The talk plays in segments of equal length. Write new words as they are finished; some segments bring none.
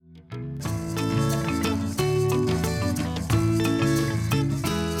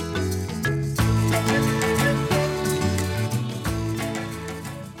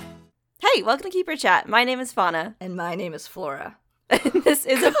Hi, welcome to Keeper Chat. My name is Fauna. And my name is Flora. This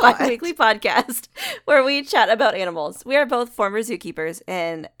is a bi-weekly podcast where we chat about animals. We are both former zookeepers,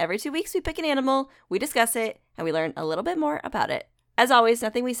 and every 2 weeks we pick an animal, we discuss it, and we learn a little bit more about it. As always,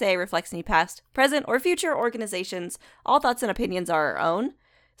 nothing we say reflects any past, present, or future organizations. All thoughts and opinions are our own.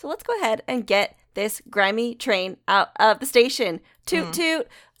 So let's go ahead and get this grimy train out of the station. Toot toot.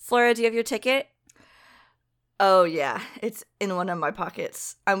 Flora, do you have your ticket? Oh, yeah. It's in one of my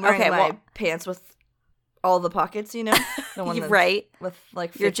pockets. I'm wearing my pants with all the pockets, you know? The one right. With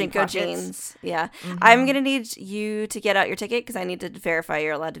like 50 your Jinko pockets. jeans. Yeah. Mm-hmm. I'm going to need you to get out your ticket because I need to verify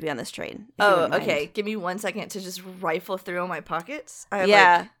you're allowed to be on this train. Oh, okay. Give me 1 second to just rifle through all my pockets. I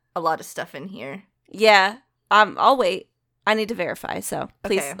have a lot of stuff in here. Yeah. I'll wait. I need to verify. So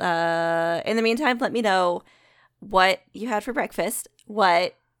please, in the meantime, let me know what you had for breakfast,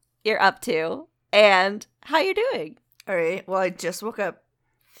 what you're up to, and how you're doing. All right. Well, I just woke up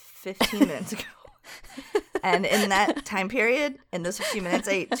 15 minutes ago. And in that time period, in those 15 minutes,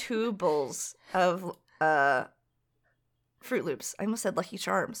 I ate 2 bowls of Fruit Loops. I almost said Lucky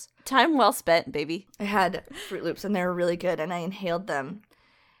Charms. Time well spent, baby. I had Fruit Loops, and they were really good, and I inhaled them.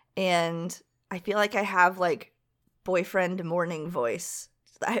 And I feel like I have, like, boyfriend morning voice.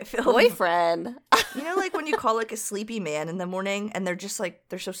 I feel boyfriend? You know, like, when you call, like, a sleepy man in the morning, and they're just, like,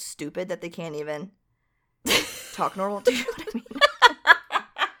 they're so stupid that they can't even talk normal. Do you know what I mean?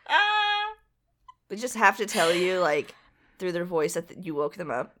 They just have to tell you, like, through their voice that you woke them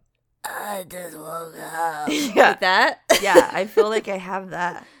up. I just woke up. Yeah. Like that? Yeah, I feel like I have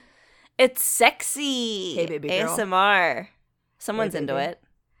that. It's sexy. Hey, baby girl. ASMR. Someone's hey, into it.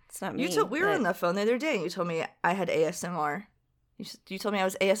 It's not me. We were on the phone the other day, and you told me I had ASMR. You told me I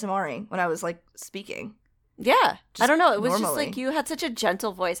was ASMRing when I was, like, speaking. Yeah. I don't know. It was normally. just like you had such a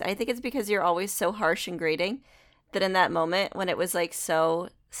gentle voice. I think it's because you're always so harsh and grating that in that moment when it was, like, so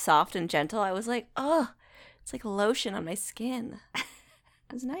soft and gentle, I was like, oh, it's like lotion on my skin. It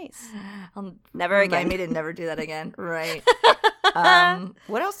was nice. Never again. I made it never do that again. Right.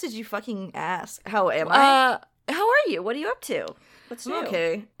 What else did you fucking ask? How am I? How are you? What are you up to? What's new?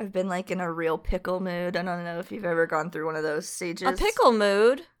 Okay. I've been, like, in a real pickle mood. I don't know if you've ever gone through one of those stages. A pickle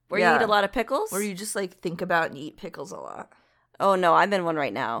mood? Where you eat a lot of pickles? Where you just, like, think about and eat pickles a lot. Oh, no. I'm in one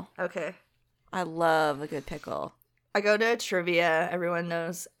right now. Okay. I love a good pickle. I go to trivia, everyone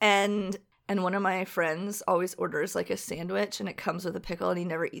knows, and one of my friends always orders, like, a sandwich, and it comes with a pickle, and he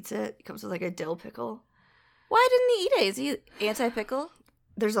never eats it. It comes with, like, a dill pickle. Why didn't he eat it? Is he anti-pickle?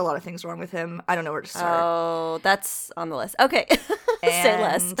 There's a lot of things wrong with him. I don't know where to start. Oh, that's on the list. Okay. Say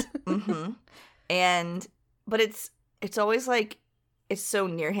less. But it's always, like, it's so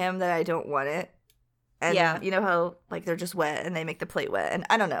near him that I don't want it. And you know how, like, they're just wet, and they make the plate wet, and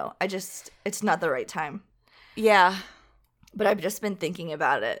I don't know. it's not the right time. Yeah. But I've just been thinking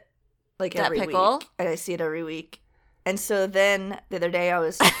about it, like, that every pickle? week. And I see it every week. And so then the other day I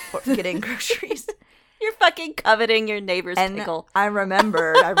was getting groceries. You're fucking coveting your neighbor's pickle. I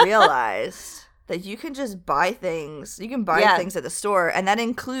realized that you can just buy things. You can buy things at the store, and that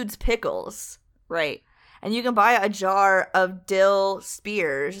includes pickles. Right. And you can buy a jar of dill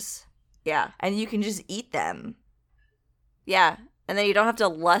spears. Yeah. And you can just eat them. Yeah. And then you don't have to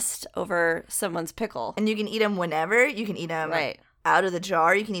lust over someone's pickle. And you can eat them whenever. You can eat them out of the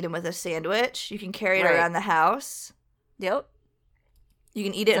jar. You can eat them with a sandwich. You can carry it around the house. Yep. You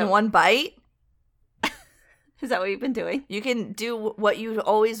can eat it in one bite. Is that what you've been doing? You can do what you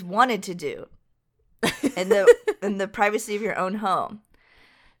always wanted to do in the privacy of your own home.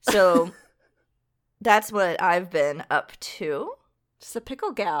 So that's what I've been up to. Just a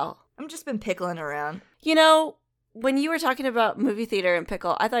pickle gal. I've just been pickling around. You know, when you were talking about movie theater and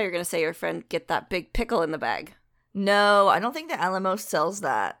pickle, I thought you were going to say your friend get that big pickle in the bag. No, I don't think the Alamo sells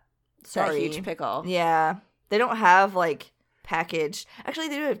that. Sorry. That huge pickle. Yeah. They don't have, like, packaged. Actually,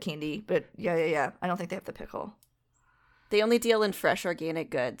 they do have candy, but yeah. I don't think they have the pickle. They only deal in fresh organic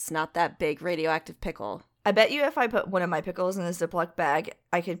goods, not that big radioactive pickle. I bet you if I put one of my pickles in a Ziploc bag,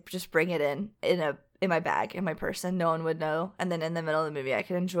 I could just bring it in my bag, in my purse, and no one would know. And then in the middle of the movie, I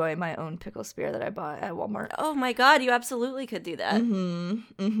could enjoy my own pickle spear that I bought at Walmart. Oh my God, you absolutely could do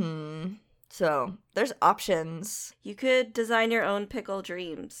that. So, there's options. You could design your own pickle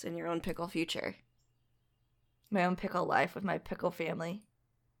dreams and your own pickle future. My own pickle life with my pickle family.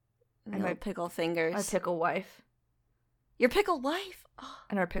 And my pickle fingers. My pickle wife. Your pickle wife? Oh.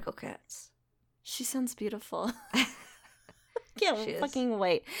 And our pickle cats. She sounds beautiful. Can't fucking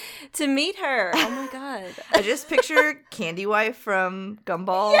wait to meet her. Oh my God. I just picture Candy Wife from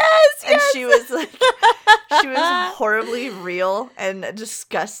Gumball. Yes. And she was horribly real and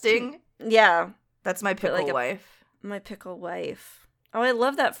disgusting. Yeah. That's my pickle wife. My pickle wife. Oh, I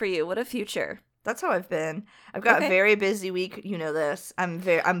love that for you. What a future. That's how I've been. I've got a very busy week. You know this.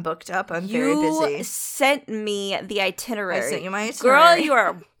 I'm booked up. I'm very busy. You sent me the itinerary. I sent you my itinerary. Girl, you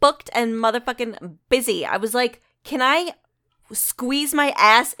are booked and motherfucking busy. I was like, can I squeeze my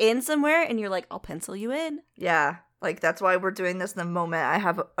ass in somewhere? And you're like, I'll pencil you in. Yeah. Like, that's why we're doing this the moment I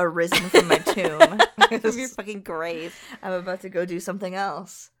have arisen from my tomb. From your fucking grave. I'm about to go do something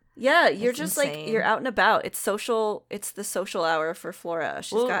else. Yeah, you're just insane. like, you're out and about. It's social. It's the social hour for Flora.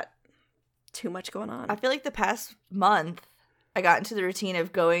 She's got too much going on. I feel like the past month, I got into the routine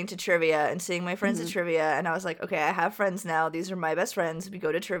of going to trivia and seeing my friends at trivia. And I was like, okay, I have friends now. These are my best friends. We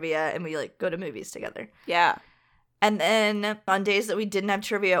go to trivia and we like go to movies together. Yeah. And then on days that we didn't have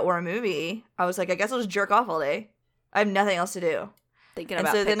trivia or a movie, I was like, I guess I'll just jerk off all day. I have nothing else to do. Thinking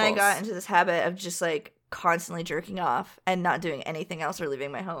about pickles. Then I got into this habit of just like constantly jerking off and not doing anything else or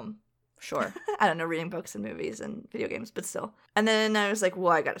leaving my home. Sure. I don't know, reading books and movies and video games, but still. And then I was like,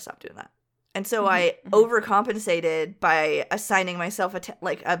 well, I got to stop doing that. And so I overcompensated by assigning myself a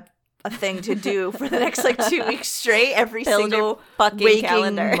thing to do for the next like 2 weeks straight, every single fucking waking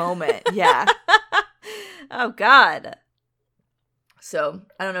calendar moment. Yeah. Oh, God. So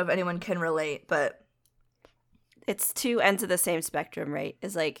I don't know if anyone can relate, but it's two ends of the same spectrum, right?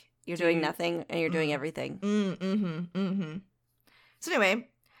 It's like you're doing nothing and you're doing everything. So anyway,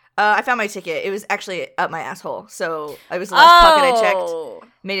 I found my ticket. It was actually up my asshole, so I was the last pocket I checked.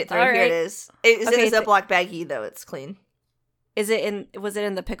 Made it through. All Here right. it is. It's in a Ziploc baggie, though. It's clean. Was it in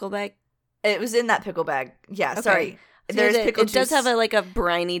the pickle bag? It was in that pickle bag. Yeah, Okay. sorry. So There's pickle juice. It does have a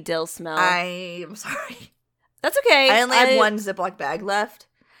briny dill smell. I'm sorry. That's okay. I only had one Ziploc bag left.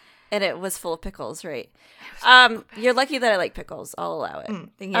 And it was full of pickles, right? You're lucky that I like pickles. I'll allow it.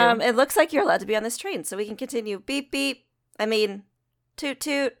 Thank you. It looks like you're allowed to be on this train, so we can continue. Beep beep. I mean, toot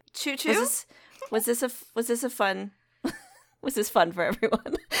toot. Choo choo. Was this a fun? Was this fun for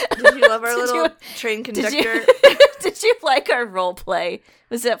everyone? Did you love our little train conductor? Did you like our role play?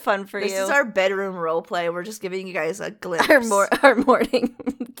 Was that fun for you? This is our bedroom role play. We're just giving you guys a glimpse. Our morning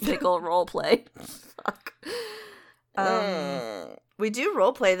pickle role play. Fuck. We do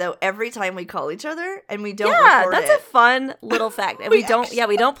role play though every time we call each other, and we don't. Yeah, record that's it. a fun little fact. We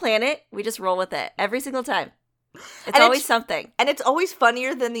don't plan it. We just roll with it every single time. It's always something, and it's always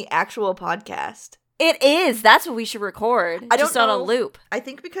funnier than the actual podcast. It is. That's what we should record. I don't just on know. a loop. I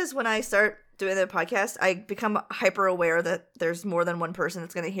think because when I start doing the podcast, I become hyper aware that there's more than one person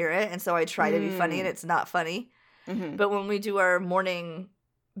that's going to hear it, and so I try to be funny, and it's not funny. But when we do our morning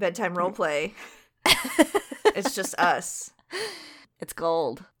bedtime role play, it's just us. It's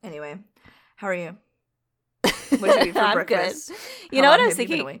gold. Anyway, how are you? What did you eat for breakfast? Good. You know what I was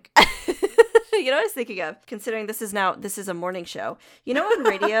thinking? You know what I was thinking of? Considering this is a morning show. You know on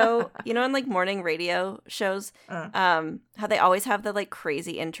radio, in like morning radio shows, how they always have the like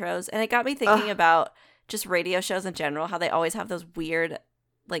crazy intros, and it got me thinking about just radio shows in general, how they always have those weird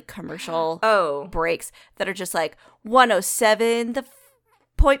like commercial breaks that are just like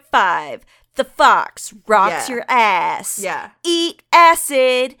 107.5. The fox rocks your ass. Yeah. Eat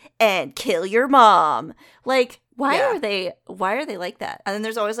acid and kill your mom. Like, why are they like that? And then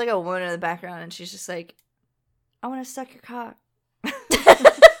there's always like a woman in the background, and she's just like, I want to suck your cock.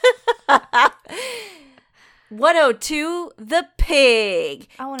 102 the pig.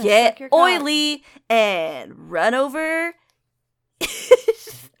 I want to get suck your cock. oily and run over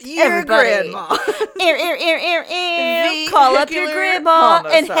your everybody. grandma. Call up your grandma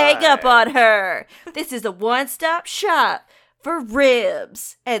and hang homicide. up on her. This is a one-stop shop for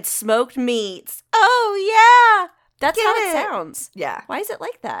ribs and smoked meats. Oh, yeah. That's Get how it. it sounds. Yeah. Why is it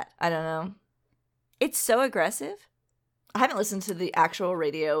like that? I don't know. It's so aggressive. I haven't listened to the actual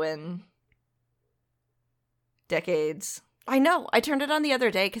radio in decades. I know. I turned it on the other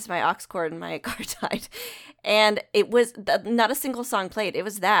day because my aux cord in my car died. And it was not a single song played. It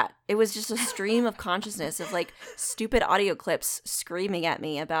was that. It was just a stream of consciousness of like stupid audio clips screaming at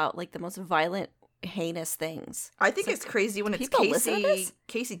me about like the most violent, heinous things. I think it's crazy when it's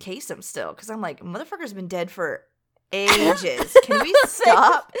Casey Kasem still, because I'm like, motherfucker's been dead for ages. Can we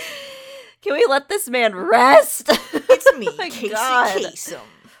stop? Can we let this man rest? It's me, my Casey God. Kasem.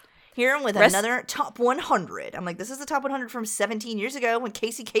 Here with another top 100. I'm like, this is the top 100 from 17 years ago when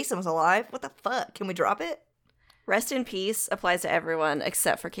Casey Kasem was alive. What the fuck? Can we drop it? Rest in peace applies to everyone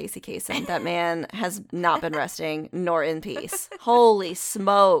except for Casey Kasem. That man has not been resting nor in peace. Holy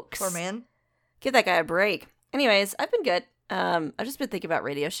smokes. Poor man. Give that guy a break. Anyways, I've been good. I've just been thinking about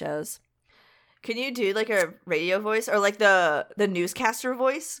radio shows. Can you do like a radio voice or like the newscaster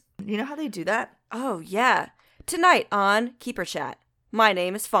voice? You know how they do that? Oh, yeah. Tonight on Keeper Chat, my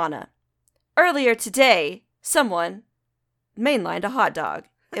name is Fauna. Earlier today, someone mainlined a hot dog.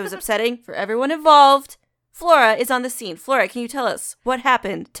 It was upsetting for everyone involved. Flora is on the scene. Flora, can you tell us what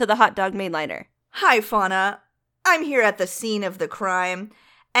happened to the hot dog mainliner? Hi, Fauna. I'm here at the scene of the crime,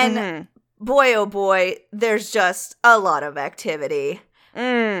 and boy, oh boy, there's just a lot of activity.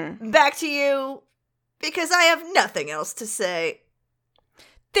 Back to you, because I have nothing else to say.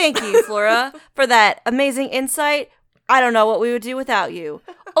 Thank you, Flora, for that amazing insight. I don't know what we would do without you.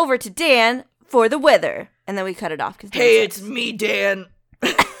 Over to Dan for the weather. And then we cut it off. Hey, it's me, Dan.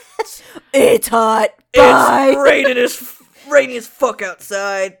 It's hot. Bye. It's raining as fuck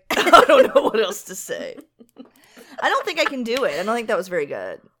outside. I don't know what else to say. I don't think I can do it. I don't think that was very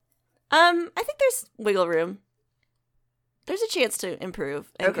good. I think there's wiggle room. There's a chance to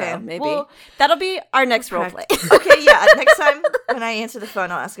improve and grow, maybe. Well, that'll be our next role play. Okay, yeah. Next time when I answer the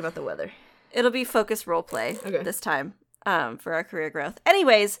phone, I'll ask about the weather. It'll be focused role play this time for our career growth.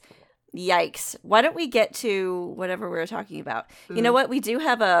 Anyways, yikes. Why don't we get to whatever we were talking about? You know what? We do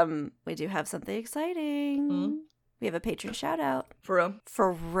have something exciting. We have a patron shout out.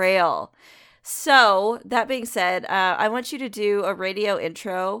 For real. So, that being said, I want you to do a radio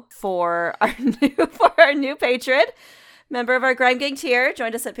intro for our new patron, member of our Grime Gang tier,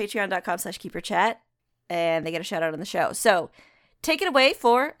 joined us at patreon.com/keeperchat, and they get a shout out on the show. So, take it away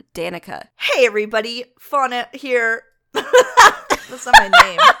for Danica. Hey, everybody. Fauna here. That's not my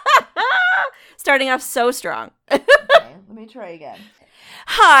name. Starting off so strong. Okay, let me try again.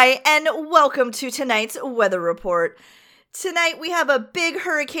 Hi, and welcome to tonight's weather report. Tonight we have a big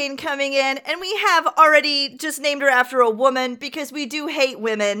hurricane coming in, and we have already just named her after a woman because we do hate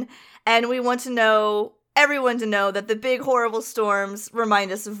women, and we want everyone to know that the big horrible storms remind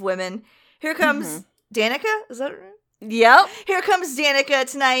us of women. Here comes Danica? Is that right? Yep. Here comes Danica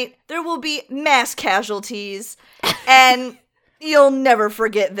tonight. There will be mass casualties, and you'll never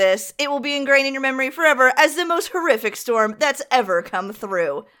forget this. It will be ingrained in your memory forever as the most horrific storm that's ever come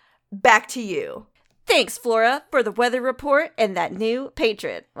through. Back to you. Thanks, Flora, for the weather report and that new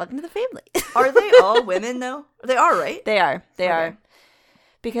patron. Welcome to the family. Are they all women, though? They are, right? They are. They are.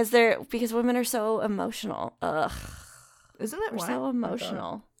 Because women are so emotional. Ugh. Isn't it? We're so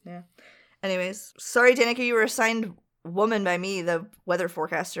emotional. Yeah. Anyways, sorry, Danica, you were assigned woman by me, the weather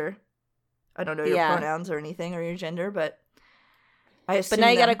forecaster. I don't know your pronouns or anything or your gender, but I assume. But now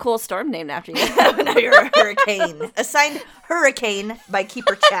you got a cool storm named after you. Now you're a hurricane. Assigned hurricane by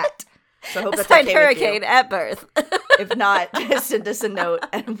Keeper Chat. So I hope that's assigned okay hurricane with you. at birth. If not, send us a note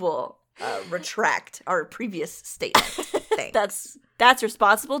and we'll retract our previous statement. Thanks. That's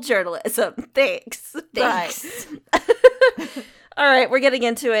responsible journalism. Thanks. All right, we're getting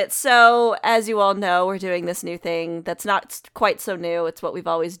into it. So, as you all know, we're doing this new thing that's not quite so new. It's what we've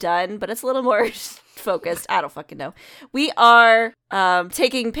always done, but it's a little more focused. I don't fucking know. We are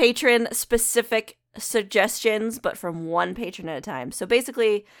taking patron-specific suggestions, but from one patron at a time. So,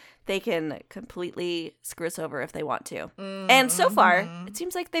 basically, they can completely screw us over if they want to. And so far, it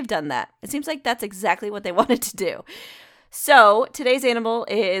seems like they've done that. It seems like that's exactly what they wanted to do. So, today's animal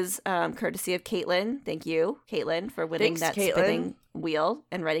is courtesy of Caitlin. Thank you, Caitlin, for winning spinning wheel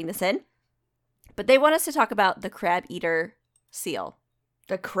and writing this in. But they want us to talk about the Crabeater seal.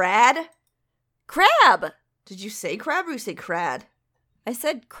 The crad? Crab! Did you say crab or you say crad? I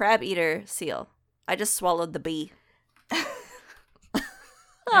said Crabeater seal. I just swallowed the B.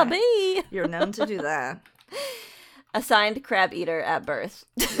 B. You're known to do that. Assigned Crabeater at birth.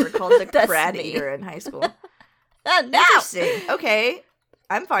 You were called the crad eater in high school. No. Interesting. Okay.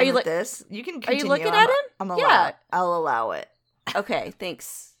 I'm fine with this. You can continue. Are you looking at him? Yeah. I'll allow it. Okay,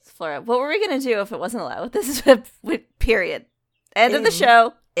 thanks, Flora. What were we going to do if it wasn't allowed? This is a period. End of the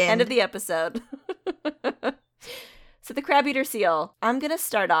show. End of the episode. So the Crabeater seal. I'm going to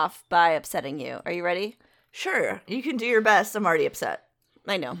start off by upsetting you. Are you ready? Sure. You can do your best. I'm already upset.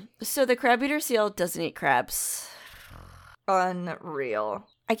 I know. So the Crabeater seal doesn't eat crabs. Unreal.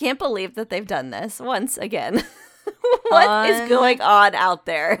 I can't believe that they've done this once again. What is going on out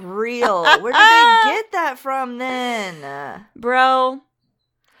there? Real. Where did they get that from then? Bro,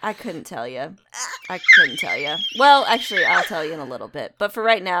 I couldn't tell you. Well, actually, I'll tell you in a little bit. But for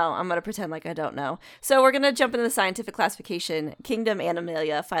right now, I'm going to pretend like I don't know. So we're going to jump into the scientific classification. Kingdom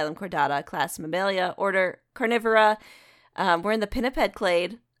Animalia, phylum Chordata, class Mammalia, order Carnivora. We're in the pinniped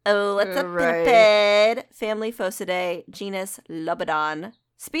clade. Oh, what's a pinniped? Family Phocidae, genus Lobodon.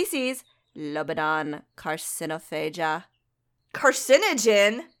 Species, Lobodon carcinophaga.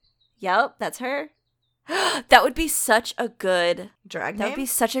 Carcinogen? Yep, that's her. That would be such a good drag name? That would be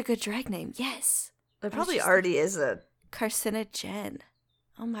such a good drag name. Yes. There probably already is a carcinogen.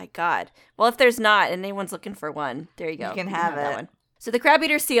 Oh my god. Well, if there's not and anyone's looking for one, there you go. You can have it. That one. So the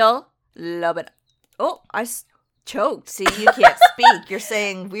Crabeater seal, Lobodon. Oh, choked. See, you can't speak. You're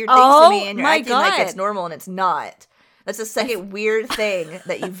saying weird things to me, and you're acting like it's normal, and it's not. That's the second weird thing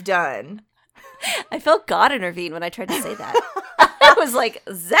that you've done. I felt God intervene when I tried to say that. I was like,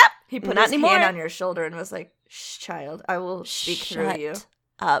 zap! He put not his anymore. hand on your shoulder and was like, shh, child, I will speak through you.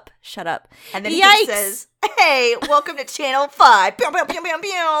 Shut up. And then he says, hey, welcome to Channel 5. Pew, pew, pew, pew,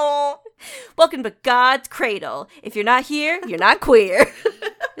 pew. Welcome to God's cradle. If you're not here, you're not queer.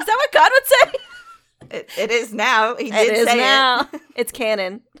 Is that what God would say? It is now. He did it is say now. it. It's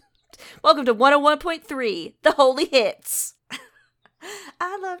canon. Welcome to 101.3, The Holy Hits.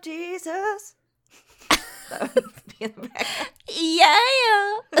 I love Jesus. That would be in the background. Yeah.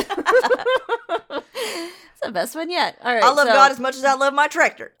 It's the best one yet. All right. I love God as much as I love my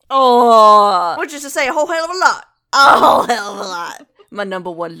tractor. Oh. Which is to say a whole hell of a lot. A whole hell of a lot. My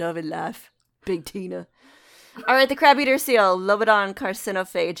number one love in life. Big Tina. All right, the crabeater seal, Lobodon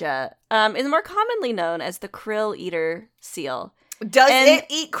carcinophaga, is more commonly known as the krill-eater seal. Does it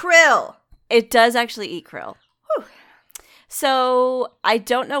eat krill? It does actually eat krill. Whew. So I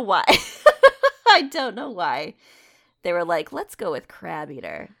don't know why. I don't know why they were like, let's go with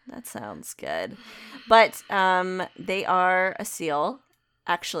crabeater. That sounds good. But they are a seal,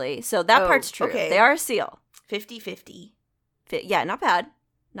 actually. So that part's true. Okay. They are a seal. 50-50. Yeah, not bad.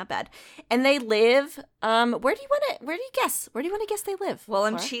 Not bad. And they live, where do you guess they live? Well,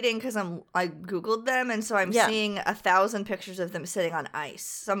 I'm cheating because I Googled them, and so I'm seeing 1,000 pictures of them sitting on ice.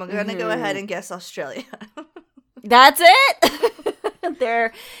 So I'm going to go ahead and guess Australia. That's it?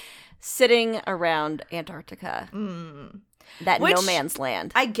 They're sitting around Antarctica. That no man's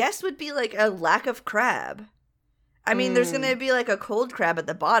land. I guess would be like a lack of crab. I mean, there's going to be like a cold crab at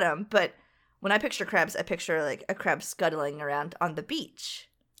the bottom, but when I picture crabs, I picture like a crab scuttling around on the beach.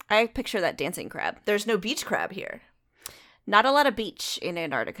 I picture that dancing crab. There's no beach crab here. Not a lot of beach in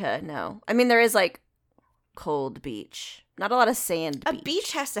Antarctica, no. I mean, there is like cold beach. Not a lot of sand beach. A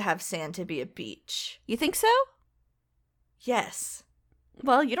beach has to have sand to be a beach. You think so? Yes.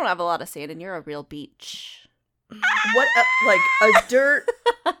 Well, you don't have a lot of sand and you're a real beach. What, like a dirt?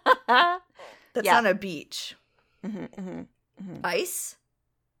 That's not a beach. Ice?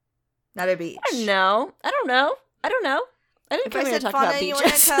 Not a beach. I don't know. I didn't come here to talk about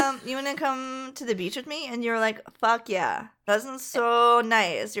beaches. You want to come to the beach with me? And you're like, fuck yeah. That sounds so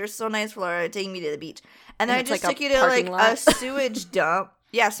nice. You're so nice, Flora, taking me to the beach. And then I just took you to like a sewage dump.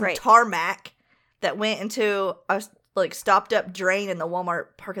 Yeah, some tarmac that went into a like stopped up drain in the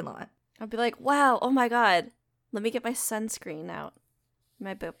Walmart parking lot. I'd be like, wow, oh my God. Let me get my sunscreen out.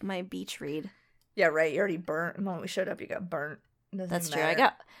 My beach read. Yeah, right. You already burnt. The moment we showed up, you got burnt. That's true. I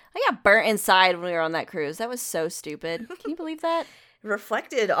got got burnt inside when we were on that cruise. That was so stupid. Can you believe that?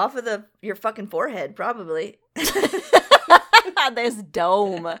 Reflected off of your fucking forehead, probably. This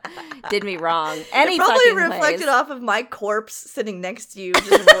dome did me wrong. It probably reflected off of my corpse sitting next to you,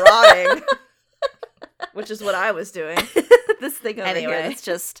 just rotting. Which is what I was doing. This thing over here is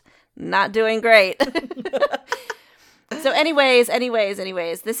just not doing great. So anyways,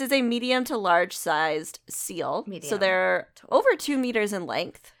 this is a medium to large sized seal. Medium. So they're over 2 meters in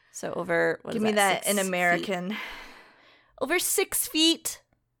length. So over, Give me that in American. Over 6 feet.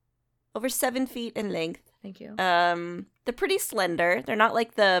 Over 7 feet in length. Thank you. They're pretty slender. They're not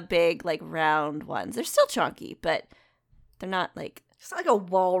like the big, like round ones. They're still chunky, but they're not like. It's not like a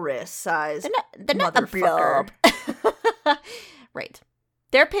walrus size. They're not a blob. Right.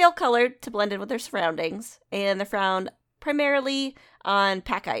 They're pale colored to blend in with their surroundings, and they're found primarily on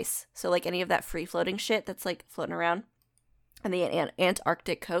pack ice. So like any of that free floating shit that's like floating around on the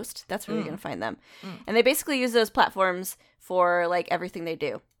Antarctic coast, that's where you're going to find them. And they basically use those platforms for like everything they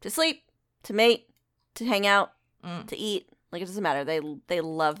do. To sleep, to mate, to hang out, to eat. Like it doesn't matter. They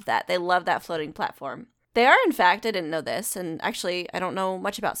love that. They love that floating platform. They are, in fact, I didn't know this, and actually I don't know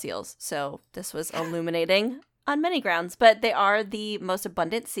much about seals, so this was illuminating on many grounds, but they are the most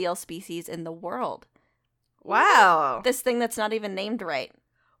abundant seal species in the world. Wow. This thing that's not even named right.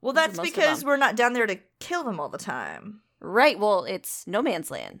 Well, that's because we're not down there to kill them all the time. Right. Well, it's no man's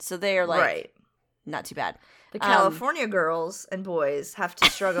land, so they are like not too bad. The California girls and boys have to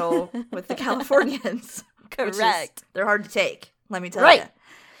struggle with the Californians. Correct. They're hard to take, let me tell you.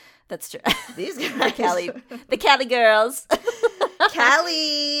 That's true. These guys. The Cali girls.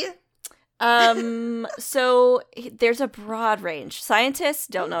 Cali. So there's a broad range. Scientists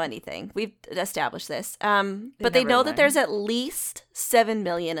don't know anything. We've established this. But they know that there's at least 7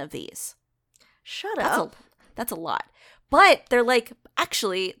 million of these. Shut up. That's a lot. But they're like,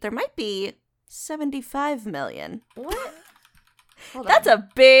 actually, there might be 75 million. What? That's a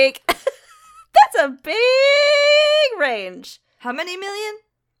big range. How many million?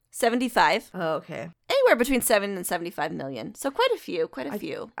 75. Oh, okay. And anywhere between 7 and 75 million. So quite a few.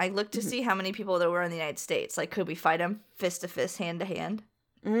 I looked to see how many people there were in the United States. Like, could we fight them fist to fist, hand to hand?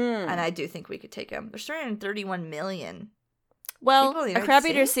 And I do think we could take them. There's 331 million. Well, a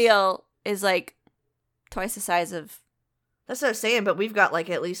crabeater seal is like twice the size of. That's what I was saying, but we've got like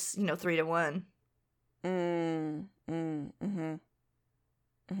at least 3 to 1.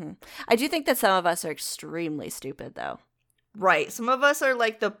 I do think that some of us are extremely stupid, though. Right. Some of us are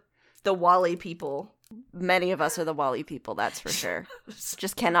like the Wally people. Many of us are the Wally people, that's for sure.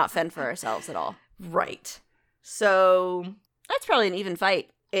 Just cannot fend for ourselves at all. Right. So that's probably an even fight.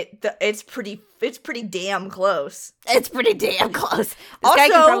 It's pretty damn close. It's pretty damn close. This also, guy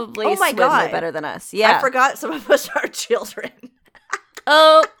can probably swim way better than us. Yeah. I forgot some of us are children.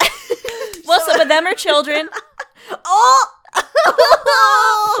 Oh. Well, some of them are children. Oh.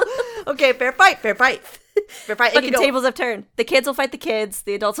 Okay, fair fight. Fucking tables have turned. The kids will fight the kids.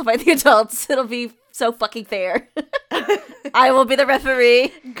 The adults will fight the adults. It'll be so fucking fair. I will be the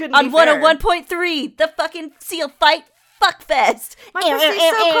referee on 101.3. The fucking seal fight fuck fest. My pussy's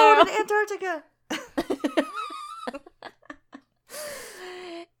so cold in Antarctica.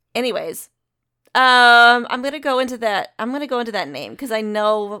 Anyways, I'm gonna go into that name because I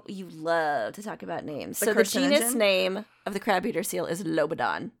know you love to talk about names. So the genus name of the crabeater seal is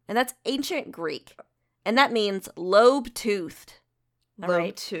Lobodon, and that's ancient Greek, and that means lobe-toothed.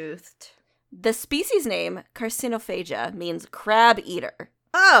 Lobe-toothed. The species name, carcinophaga, means crab eater.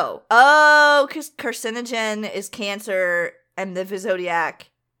 Oh, because carcinogen is cancer, and the zodiac.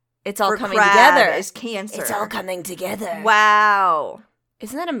 It's all coming together. Is cancer. It's all coming together. Wow.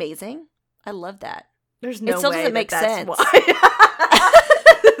 Isn't that amazing? I love that. There's no way. It still doesn't make sense. Why.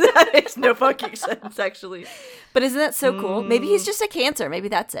 That makes no fucking sense, actually. But isn't that so cool? Maybe he's just a cancer. Maybe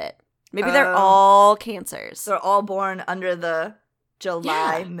that's it. Maybe they're all cancers. They're all born under the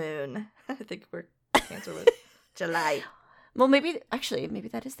July moon. I think we're cancer with July. Well, maybe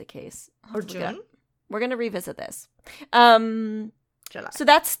that is the case. Or June? We're going to revisit this. July. So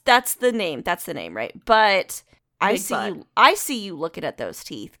that's the name. That's the name, right? But I see you looking at those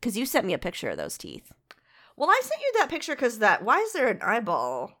teeth because you sent me a picture of those teeth. Well, I sent you that picture because why is there an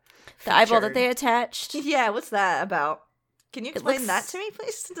eyeball? The eyeball that they attached? Yeah, what's that about? Can you explain that to me,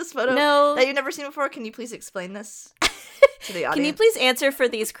 please? This photo No. that you've never seen before? Can you please explain this to the audience? Can you please answer for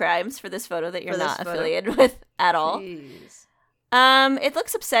these crimes for this photo that you're not affiliated with at all? Please. It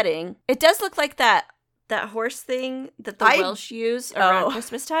looks upsetting. It does look like that horse thing that the Welsh use around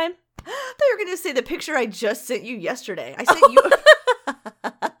Christmas time. I thought you were going to say the picture I just sent you yesterday. I sent you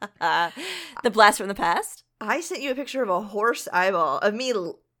the blast from the past. I sent you a picture of a horse eyeball of me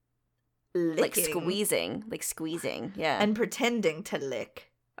licking. Like squeezing, yeah. And pretending to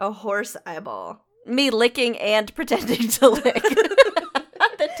lick a horse eyeball. Me licking and pretending to lick.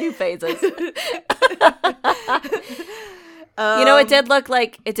 The two phases. It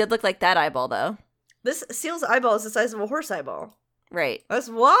did look like that eyeball though. This seal's eyeball is the size of a horse eyeball. Right. That's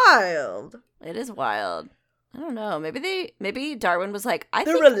wild. It is wild. I don't know. Maybe Darwin was like,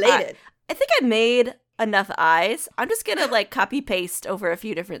 they're related. I think I made enough eyes. I'm just gonna copy paste over a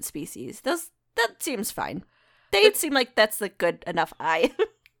few different species. That seems fine. They seem like that's the good enough eye.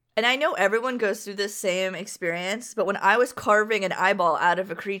 And I know everyone goes through this same experience, but when I was carving an eyeball out of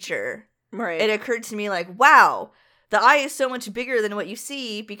a creature, right, it occurred to me wow, the eye is so much bigger than what you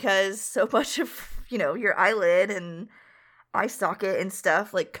see because so much of your eyelid and eye socket and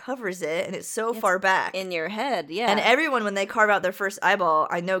stuff covers it, and it's so far back in your head. Yeah, and everyone when they carve out their first eyeball,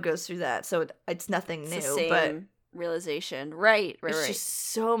 I know goes through that, so it's nothing new. The same but realization, right? It's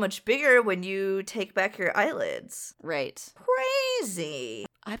just so much bigger when you take back your eyelids. Right, crazy.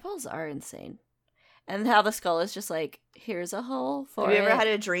 Eyeballs are insane, and how the skull is just here's a hole for it. Have you ever had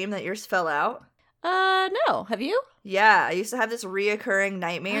a dream that yours fell out? No. Have you? Yeah, I used to have this reoccurring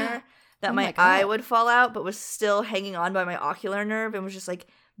nightmare. That my eye would fall out, but was still hanging on by my ocular nerve and was just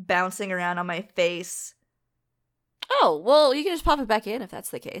bouncing around on my face. Oh, well, you can just pop it back in if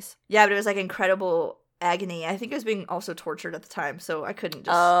that's the case. Yeah, but it was incredible agony. I think I was being also tortured at the time, so I couldn't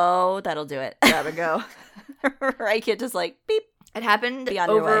just. Oh, that'll do it. Grab and go. I can't just beep. It happened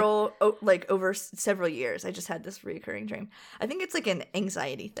over several years. I just had this recurring dream. I think it's an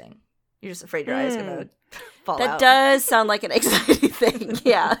anxiety thing. You're just afraid your eye is gonna fall out. That does sound like an anxiety thing.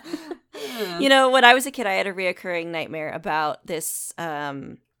 Yeah. When I was a kid, I had a reoccurring nightmare about this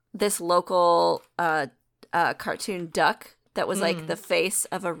local cartoon duck that was the face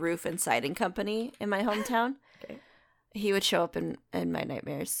of a roof and siding company in my hometown. Okay. He would show up in my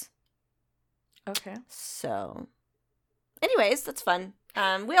nightmares. Okay. So, anyways, that's fun.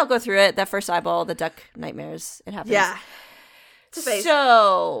 We all go through it. That first eyeball, the duck nightmares, it happens. Yeah. It's a phase.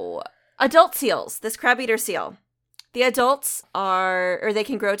 So, Adult seals, this crab-eater seal. The adults they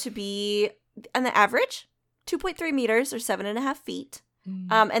can grow to be, on the average, 2.3 meters or 7.5 feet.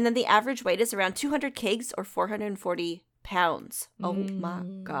 And then the average weight is around 200 kgs or 440 pounds. Oh my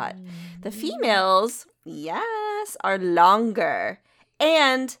God. The females, yes, are longer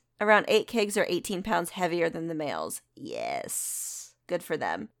and around 8 kgs or 18 pounds heavier than the males. Yes. Good for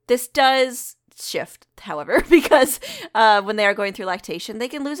them. This does shift, however, because when they are going through lactation, they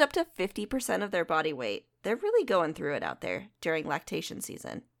can lose up to 50% of their body weight. They're really going through it out there during lactation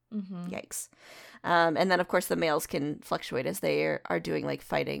season. Yikes. And then, of course, the males can fluctuate as they are doing, like,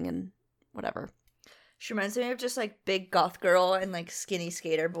 fighting and whatever. She reminds me of just, like, big goth girl and, like, skinny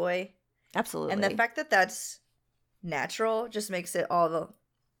skater boy. Absolutely. And the fact that that's natural just makes it all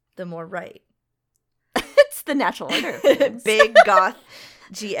the more right. It's the natural order of things. Big goth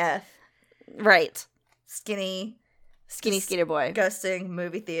GF. Right. Skinny skater boy. Disgusting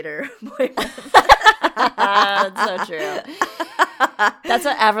movie theater boyfriend. That's so true. That's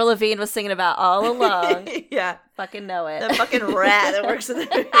what Avril Lavigne was singing about all along. Yeah. Fucking know it. The fucking rat that works in the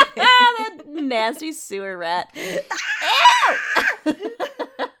movie. That nasty sewer rat.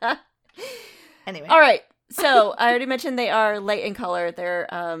 Anyway. All right. So I already mentioned they are light in color. They're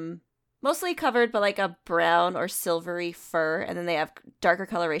mostly covered by like a brown or silvery fur, and then they have darker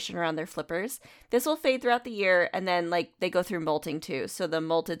coloration around their flippers. This will fade throughout the year, and then like they go through molting too. So the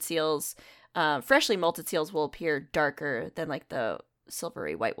molted seals, freshly molted seals will appear darker than like the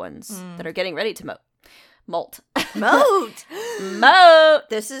silvery white ones that are getting ready to molt. Moat! Moat!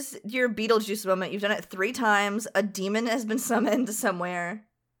 This is your Beetlejuice moment. You've done it 3 times. A demon has been summoned somewhere.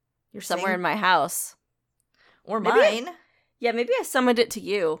 You're somewhere in my house. Or maybe mine. Maybe I summoned it to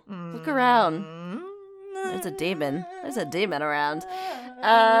you. Look around. There's a demon. There's a demon around.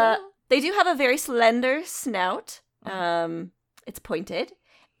 They do have a very slender snout. It's pointed.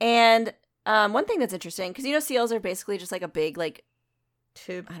 And one thing that's interesting, because you know seals are basically just like a big like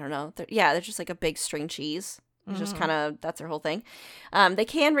tube. I don't know. They're just like a big string cheese. Just kind of, that's their whole thing. They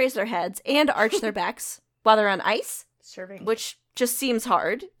can raise their heads and arch their backs while they're on ice. Serving. Which just seems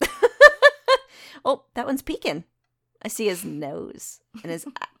hard. Oh, that one's peeking. I see his nose and his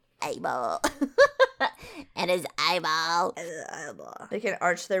eyeball. And his eyeball. They can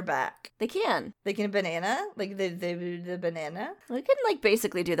arch their back. They can. They can banana. Like they do the banana. They can like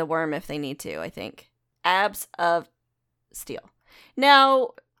basically do the worm if they need to, I think. Abs of steel.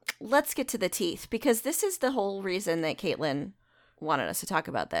 Now, let's get to the teeth, because this is the whole reason that Caitlin wanted us to talk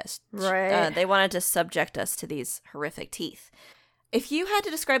about this. Right. They wanted to subject us to these horrific teeth. If you had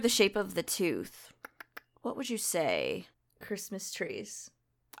to describe the shape of the tooth, what would you say? Christmas trees.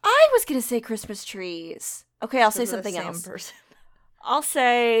 I was going to say Christmas trees. Okay, I'll say something else. Person. I'll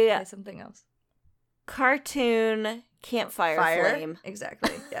say something else. Cartoon campfire flame.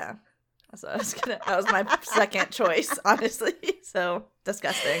 Exactly, yeah. So that was my second choice, honestly. So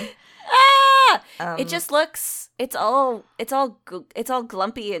disgusting. It just looks, it's all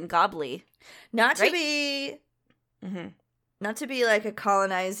glumpy and gobbly. Not to be like a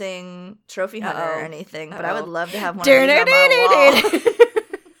colonizing trophy hunter or anything, but I would love to have one of these on my wall.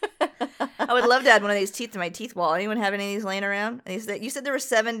 I would love to add one of these teeth to my teeth wall. Anyone have any of these laying around? You said there were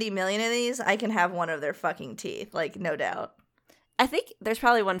 70 million of these. I can have one of their fucking teeth, like, no doubt. I think there's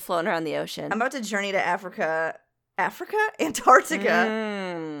probably one floating around the ocean. I'm about to journey to Antarctica?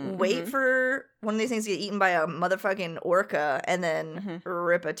 Wait for one of these things to get eaten by a motherfucking orca and then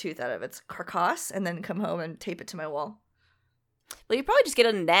rip a tooth out of its carcass and then come home and tape it to my wall. Well, you probably just get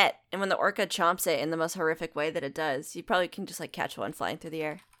a net, and when the orca chomps it in the most horrific way that it does, you probably can just like catch one flying through the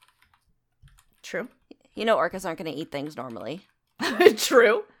air. True. You know orcas aren't going to eat things normally.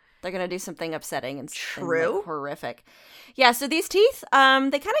 True. They're going to do something upsetting and like, horrific. Yeah, so these teeth, they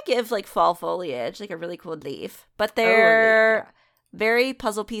kind of give like fall foliage, like a really cool leaf, but they're very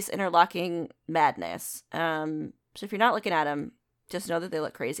puzzle piece interlocking madness. So if you're not looking at them, just know that they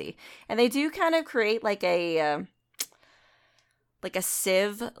look crazy. And they do kind of create like a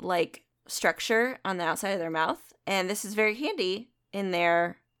sieve like structure on the outside of their mouth, and this is very handy in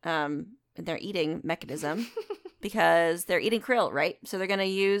their eating mechanism because they're eating krill, right? So they're going to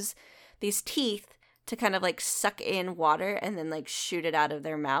use these teeth to kind of like suck in water and then like shoot it out of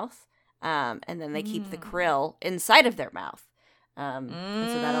their mouth, and then they keep the krill inside of their mouth, and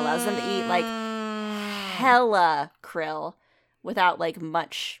so that allows them to eat like hella krill without like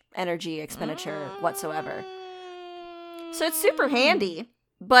much energy expenditure whatsoever. So it's super handy,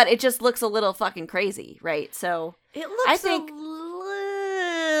 but it just looks a little fucking crazy, right? So it looks a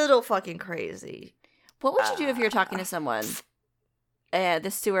little fucking crazy. What would you do if you were talking to someone,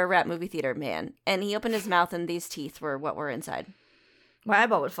 this sewer rat movie theater man, and he opened his mouth and these teeth were what were inside? My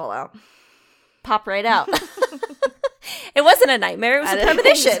eyeball would fall out. Pop right out. It wasn't a nightmare. It was a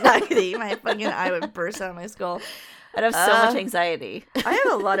premonition. Anxiety. My fucking eye would burst out of my skull. I'd have so much anxiety. I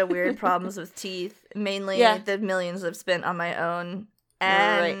have a lot of weird problems with teeth. Mainly the millions I've spent on my own.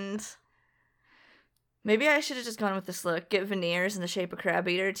 And maybe I should have just gone with this look. Get veneers in the shape of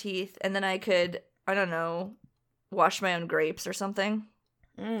Crabeater teeth. And then I could, I don't know, wash my own grapes or something.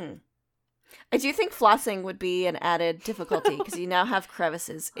 I do think flossing would be an added difficulty because you now have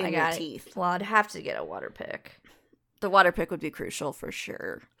crevices in your teeth. Well, I'd have to get a water pick. The water pick would be crucial for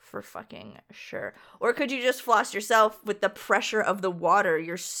sure. For fucking sure. Or could you just floss yourself with the pressure of the water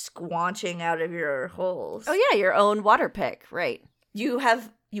you're squanching out of your holes? Oh yeah, your own water pick, right. You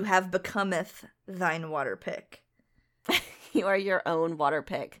have becometh thine water pick. You are your own water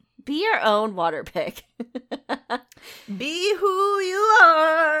pick. Be your own water pick. Be who you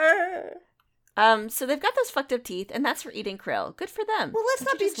are. So they've got those fucked up teeth, and that's for eating krill. Good for them. Well, let's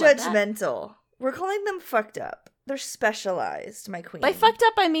not be judgmental. We're calling them fucked up. They're specialized, my queen. By fucked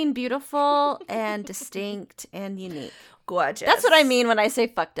up, I mean beautiful and distinct and unique. Gorgeous. That's what I mean when I say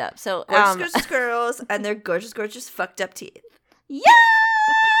fucked up. So gorgeous girls and their gorgeous fucked up teeth.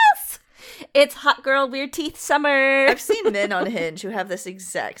 Yes! It's hot girl weird teeth summer. I've seen men on Hinge who have this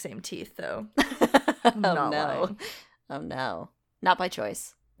exact same teeth, though. Oh no. Oh no. Not by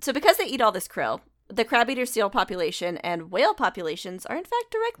choice. So because they eat all this krill, the crabeater seal population and whale populations are in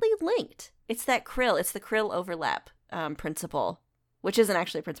fact directly linked. It's that krill. It's the krill overlap principle, which isn't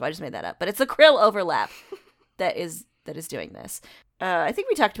actually a principle. I just made that up. But it's the krill overlap that is doing this. I think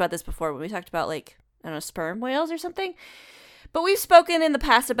we talked about this before when we talked about, like, I don't know, sperm whales or something. But we've spoken in the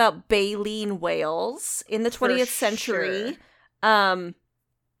past about baleen whales in the 20th century.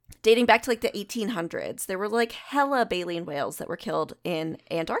 Dating back to, like, the 1800s. There were, like, hella baleen whales that were killed in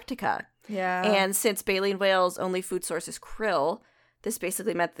Antarctica. Yeah. And since baleen whales' only food source is krill, this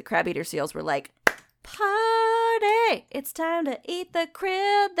basically meant the crabeater seals were like, party! It's time to eat the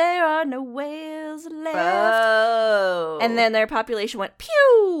krill. There are no whales left. Oh. And then their population went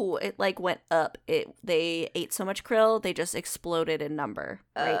pew! It, like, went up. They ate so much krill, they just exploded in number.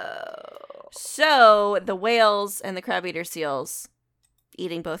 Right? Oh. So the whales and the crabeater seals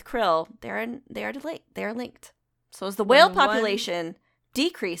eating both krill, they are linked. So as the whale population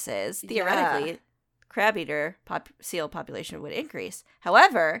decreases, theoretically, crabeater seal population would increase.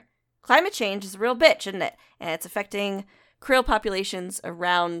 However, climate change is a real bitch, isn't it? And it's affecting krill populations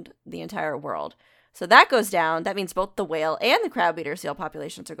around the entire world. So that goes down. That means both the whale and the crabeater seal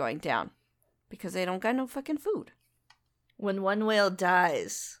populations are going down because they don't got no fucking food. When one whale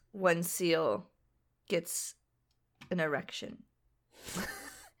dies, one seal gets an erection.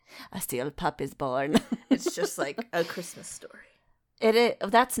 A seal pup is born. It's just like a Christmas story. It is.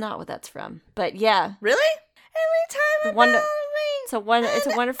 That's not what that's from. But yeah. Really? Every time it's a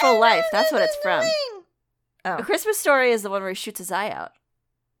Wonderful Life. That's what it's from. Oh. A Christmas Story is the one where he shoots his eye out.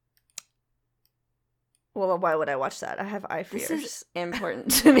 Well, why would I watch that? I have eye fears. This is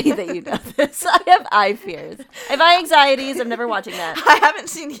important to me that you know this. I have eye fears. I have eye anxieties. I'm never watching that. I haven't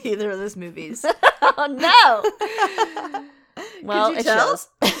seen either of those movies. Oh, no. Well, it shows.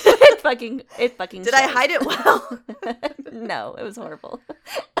 It fucking Did shows. I hide it well? No, it was horrible.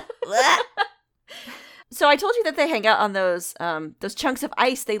 So I told you that they hang out on those chunks of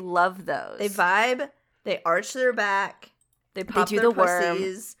ice. They love those. They vibe. They arch their back. They pop do their the worm.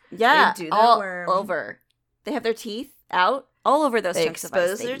 pussies. Yeah, they do their all worm. over. They have their teeth out all over those They chunks of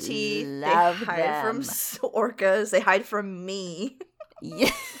ice. expose their teeth. They love hide them. from orcas. They hide from me.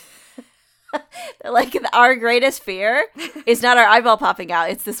 Yeah. They're like, our greatest fear is not our eyeball popping out.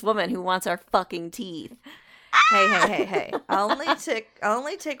 It's this woman who wants our fucking teeth. Hey. I'll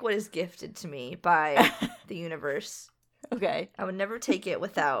only take what is gifted to me by the universe. Okay. I would never take it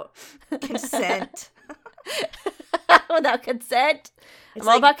without consent. Without consent? I'm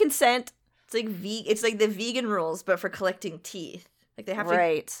all about consent. It's like the vegan rules, but for collecting teeth. Like, they have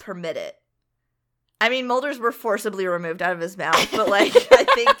to permit it. I mean, Mulder's were forcibly removed out of his mouth, but, like, I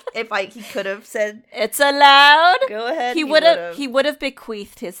think if he could have said it's allowed, go ahead. He would have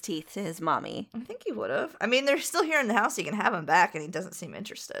bequeathed his teeth to his mommy. I think he would have. I mean, they're still here in the house. He can have them back, and he doesn't seem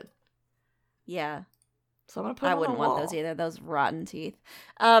interested. Yeah. So I'm gonna put them I wouldn't on the want wall. those either. Those rotten teeth.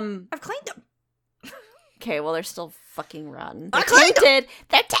 I've cleaned them. Okay, well, they're still fucking rotten. I They're cleaned tainted.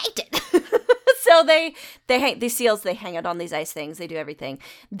 They're tainted. So these seals, they hang out on these ice things. They do everything.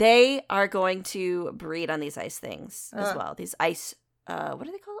 They are going to breed on these ice things as well. These ice, what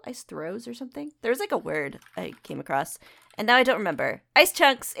are they called? Ice throws or something? There's like a word I came across, and now I don't remember. Ice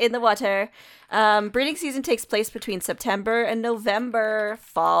chunks in the water. Breeding season takes place between September and November.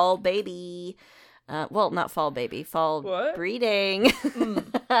 Fall, baby. Well, not fall baby, fall What? breeding.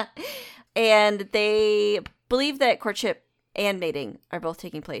 And they believe that courtship and mating are both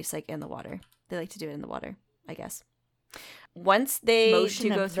taking place like in the water. They like to do it in the water, I guess. Once they Motion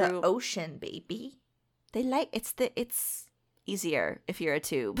do go of through the ocean, baby. they like it's easier if you're a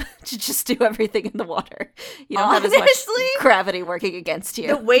tube to just do everything in the water. You don't have as much Honestly? gravity working against you.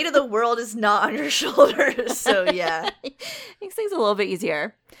 The weight of the world is not on your shoulders, so yeah. Makes things a little bit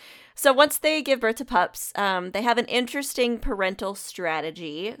easier. So once they give birth to pups, they have an interesting parental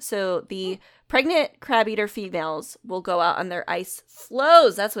strategy. So the pregnant crabeater females will go out on their ice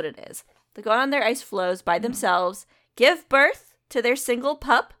floes. That's what it is. They go out on their ice floes by themselves, give birth to their single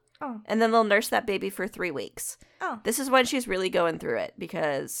pup, and then they'll nurse that baby for 3 weeks. This is when she's really going through it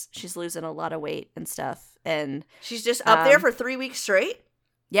because she's losing a lot of weight and stuff. And she's just up there for 3 weeks straight?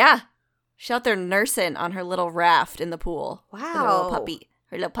 Yeah. She's out there nursing on her little raft in the pool. Wow. Her little puppy.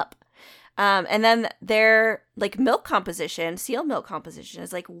 Her little pup. And then their like milk composition, seal milk composition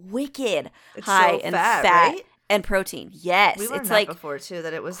is like wicked It's high so in fat, fat right? and protein. Yes. We learned it's that like before too,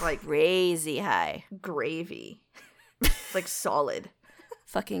 that it was like crazy high. gravy. It's like solid.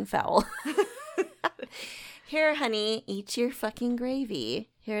 Fucking foul. Here, honey, eat your fucking gravy.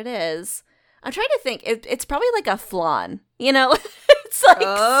 Here it is. I'm trying to think. It's probably like a flan, you know? It's like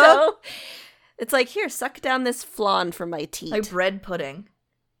so. It's like, here, suck down this flan from my teat. Like bread pudding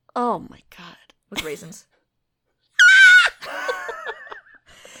Oh my god. with raisins.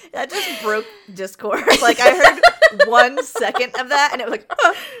 That just broke Discord. Like I heard 1 second of that and it was like,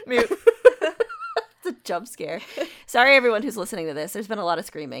 mute. It's a jump scare. Sorry, everyone who's listening to this. There's been a lot of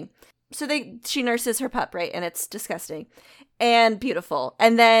screaming. So she nurses her pup, right? And it's disgusting and beautiful.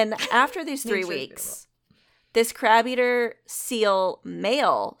 And then after these 3 weeks, this crabeater seal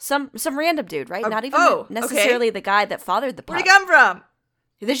male, some random dude, right? Not even necessarily the guy that fathered the pup. Where'd he come from?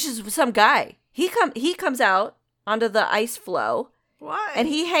 This is some guy. He comes out onto the ice floe. Why? And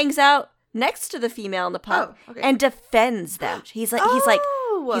he hangs out next to the female and the pup and defends them. He's like,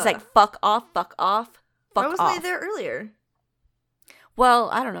 fuck off, fuck off, fuck Why wasn't off. he there earlier? Well,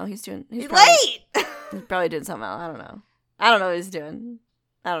 I don't know. He's late. He's probably doing something else. I don't know. I don't know what he's doing.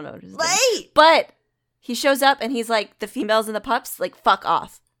 I don't know what he's doing. Late. But he shows up and he's like, the females and the pups, like, fuck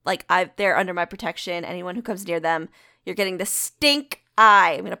off. Like, they're under my protection. Anyone who comes near them, you're getting the stink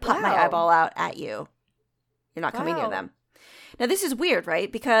eye. I'm going to pop my eyeball out at you. You're not coming near them. Now, this is weird,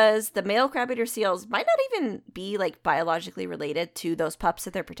 right? Because the male crabeater seals might not even be, like, biologically related to those pups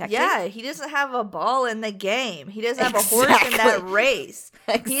that they're protecting. Yeah, he doesn't have a ball in the game. He doesn't have a horse in that race.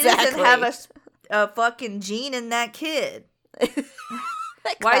 Exactly. He doesn't have a fucking gene in that kid.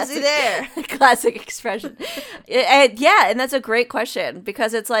 Why is he there? Classic expression. And that's a great question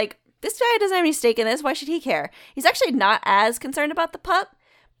because it's like, this guy doesn't have any stake in this. Why should he care? He's actually not as concerned about the pup,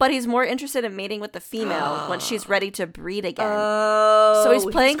 but he's more interested in mating with the female when she's ready to breed again. Oh, so he's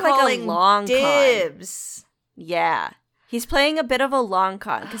playing like a long dibs. con. Yeah. He's playing a bit of a long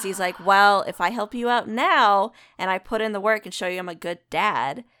con because he's like, well, if I help you out now and I put in the work and show you I'm a good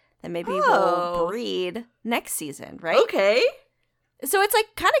dad, then maybe we'll breed next season, right? Okay. So it's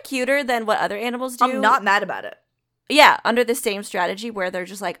like kind of cuter than what other animals do. I'm not mad about it. Yeah, under the same strategy where they're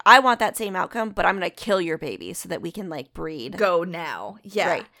just like, I want that same outcome, but I'm going to kill your baby so that we can, like, breed. Go now. Yeah.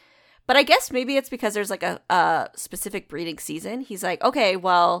 Right. But I guess maybe it's because there's, like, a specific breeding season. He's like, okay,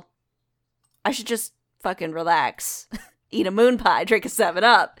 well, I should just fucking relax, eat a moon pie, drink a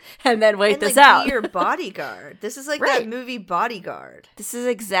 7-Up, and then wait this out. Be your bodyguard. This is like that movie Bodyguard. This is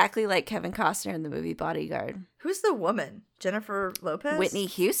exactly like Kevin Costner in the movie Bodyguard. Who's the woman? Jennifer Lopez? Whitney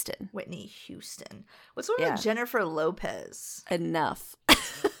Houston. What's one with Jennifer Lopez? Enough.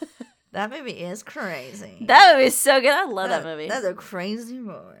 That movie is crazy. That movie is so good. I love that movie. That's a crazy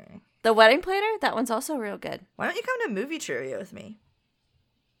movie. The Wedding Planner? That one's also real good. Why don't you come to movie trivia with me?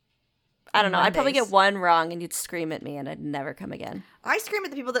 I don't know. I'd probably get one wrong and you'd scream at me and I'd never come again. I scream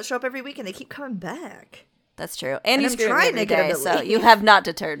at the people that show up every week and they keep coming back. That's true. And you I'm scream at me every trying day, to so you have not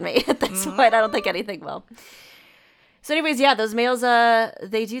deterred me at this point. I don't think anything will. So anyways, yeah, those males,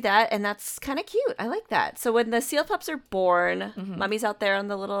 they do that, and that's kind of cute. I like that. So when the seal pups are born, Mummy's out there on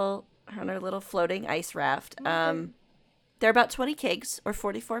her little floating ice raft. Okay. They're about 20 kgs or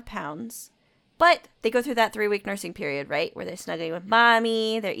 44 pounds. But they go through that 3-week nursing period, right? Where they're snuggling with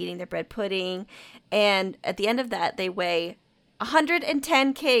Mommy, they're eating their bread pudding. And at the end of that, they weigh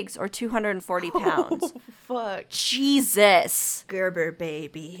 110 kgs or 240 pounds. Oh, fuck. Jesus. Gerber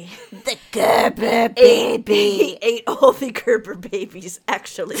baby. The Gerber baby. He ate all the Gerber babies,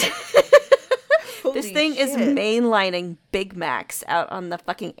 actually. This thing is mainlining Big Macs out on the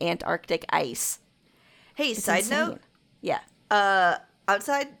fucking Antarctic ice. Hey, It's side insane. note. Yeah.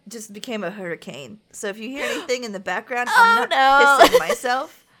 outside just became a hurricane. So if you hear anything in the background, I'm not pissing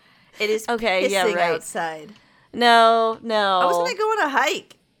myself. It is pissing outside. No. I was going to go on a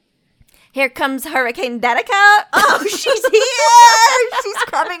hike. Here comes Hurricane Danica. Oh, she's here. She's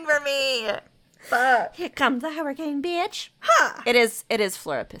coming for me. Fuck. Here comes the hurricane, bitch. Huh. It is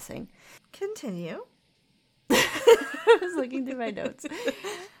Flora pissing. Continue. I was looking through my notes.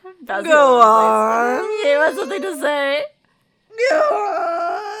 Go on. You have something to say? Go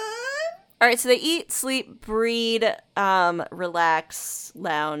on. All right, so they eat, sleep, breed, relax,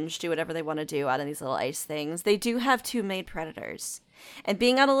 lounge, do whatever they want to do out of these little ice things. They do have 2 main predators. And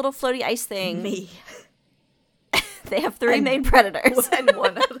being on a little floaty ice thing... Me. They have 3 main predators. And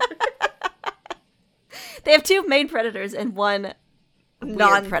one other. They have 2 main predators and 1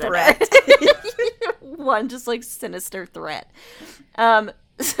 non-threat. One just like sinister threat.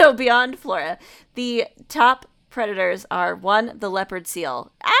 So beyond Flora, the top predators are 1, the leopard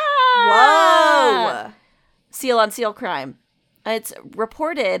seal. Whoa! Seal on seal crime. It's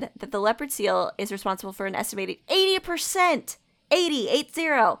reported that the leopard seal is responsible for an estimated 80%, 80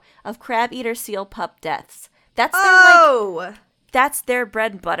 of crab-eater seal pup deaths. That's their that's their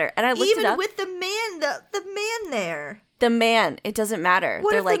bread and butter. And I looked it up. Even with the man there. The man, it doesn't matter.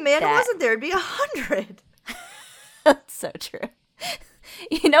 What They're if like the man that. wasn't there? It'd be 100. That's so true.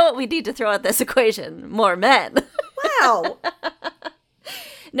 You know what we need to throw at this equation? More men. Wow.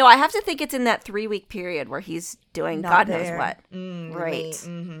 No, I have to think it's in that 3-week period where he's doing God knows what. Right.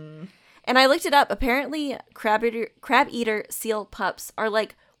 Mm-hmm. And I looked it up. Apparently, crab-eater seal pups are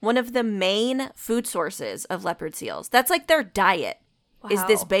like one of the main food sources of leopard seals. That's like their diet, is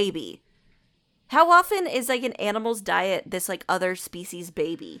this baby. How often is like an animal's diet this like other species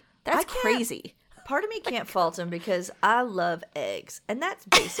baby? That's crazy. Part of me can't fault him because I love eggs, and that's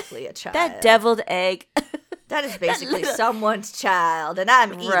basically a child. That deviled egg. That is basically someone's child, and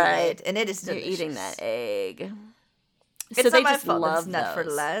I'm eating it, and it is delicious. You're eating that egg. It's not my fault that it's not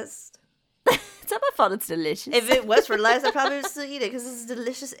fertilized. It's not my fault it's delicious. If it was fertilized, I probably would still eat it because it's a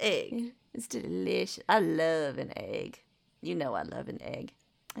delicious egg. It's delicious. I love an egg. You know I love an egg.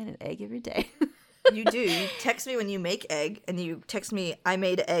 I eat an egg every day. You do. You text me when you make egg, and you text me, I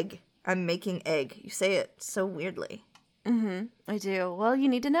made egg. I'm making egg. You say it so weirdly. Mm-hmm. I do. Well, you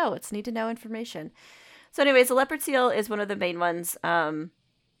need to know. It's need to know information. So anyways, the leopard seal is one of the main ones. That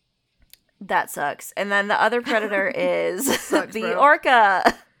sucks. And then the other predator is the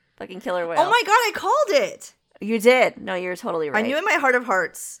orca. Fucking killer whale. Oh my god, I called it. You did. No, you're totally right. I knew in my heart of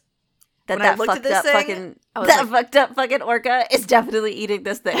hearts that fucked up fucking orca is definitely eating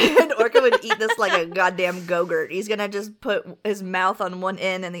this thing. An orca would eat this like a goddamn go-gurt. He's gonna just put his mouth on one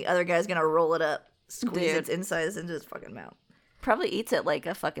end and the other guy's gonna roll it up, squeeze its insides into his fucking mouth. Probably eats it like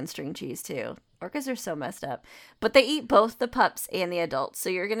a fucking string cheese too. Orcas are so messed up. But they eat both the pups and the adults. So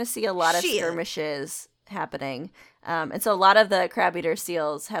you're gonna see a lot of skirmishes happening. And so a lot of the crab-eater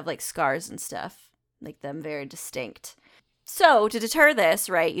seals have like scars and stuff. Make them very distinct. So to deter this,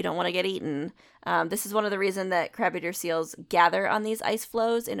 right, you don't want to get eaten. This is one of the reasons that crab-eater seals gather on these ice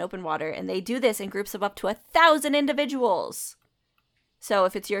floes in open water. And they do this in groups of up to 1,000 individuals. So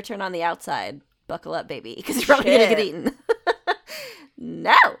if it's your turn on the outside, buckle up, baby, because you're probably going to get eaten.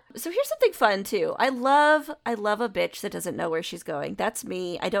 No. So here's something fun, too. I love a bitch that doesn't know where she's going. That's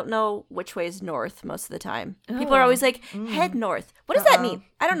me. I don't know which way is north most of the time. People are always like, head north. What does that mean?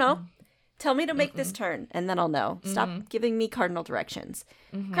 I don't know. Tell me to make this turn, and then I'll know. Stop giving me cardinal directions.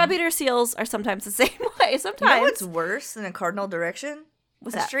 Crab-eater seals are sometimes the same way. Sometimes. You know what's worse than a cardinal direction?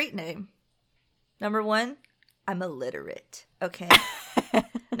 What's a that? street name. Number 1, I'm illiterate. Okay.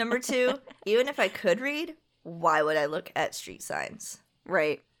 Number 2, even if I could read, why would I look at street signs?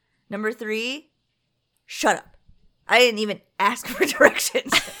 Right. Number 3, shut up. I didn't even ask for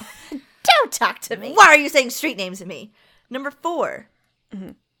directions. Don't talk to me. Why are you saying street names to me? Number 4,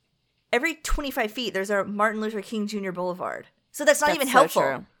 every 25 feet, there's a Martin Luther King Jr. Boulevard. So that's not even helpful.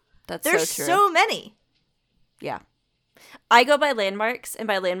 True. There's so true. so many. Yeah. I go by landmarks, and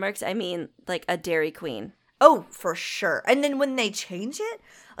by landmarks, I mean like a Dairy Queen. Oh, for sure. And then when they change it,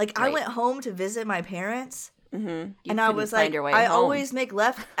 like I went home to visit my parents, and I was like, I always make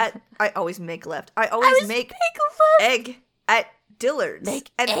left at, I always make make egg at Dillard's.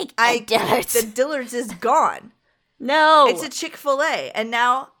 Dillard's. The Dillard's is gone. No. It's a Chick-fil-A, and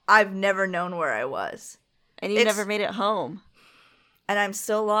now I've never known where I was. And you never made it home. And I'm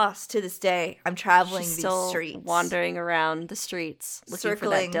still lost to this day. I'm traveling these streets. Wandering around the streets. Looking circling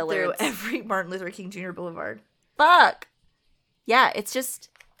for that Dillard's. through every Martin Luther King Jr. Boulevard. Fuck. Yeah, it's just,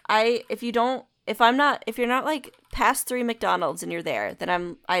 if you're not like past 3 McDonald's and you're there,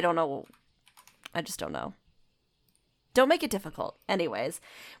 then I don't know. I just don't know. Don't make it difficult. Anyways,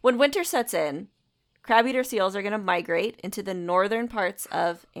 when winter sets in, crabeater seals are going to migrate into the northern parts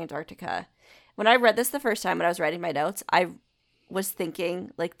of Antarctica. When I read this the first time when I was writing my notes, I was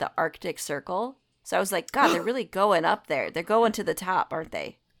thinking like the Arctic Circle. So I was like, God, they're really going up there. They're going to the top, aren't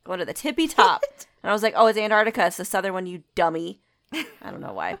they? Going to the tippy top. And I was like, oh, it's Antarctica. It's the southern one, you dummy. I don't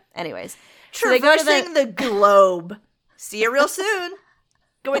know why. Anyways. So they go to the globe. See you real soon.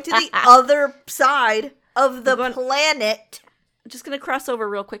 Going to the other side of the planet. I'm just going to cross over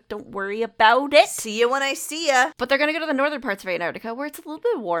real quick. Don't worry about it. See you when I see ya. But they're going to go to the northern parts of Antarctica where it's a little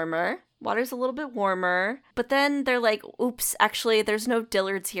bit warmer. Water's a little bit warmer. But then they're like, oops, actually, there's no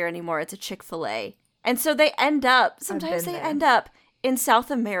Dillard's here anymore. It's a Chick-fil-A. And so they end up, sometimes they end up in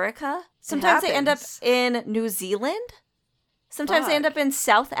South America. Sometimes they end up in New Zealand. Sometimes they end up in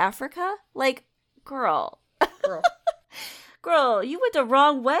South Africa. Like, girl. Girl, you went the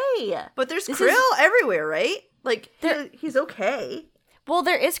wrong way. But there's krill everywhere, right? Like, he's okay. Well,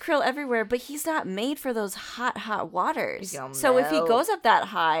 there is krill everywhere, but he's not made for those hot waters. So if he goes up that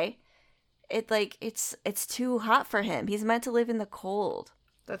high, it's too hot for him. He's meant to live in the cold.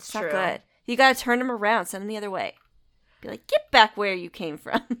 That's it's true. Not good. You gotta turn him around, send him the other way. Be like, get back where you came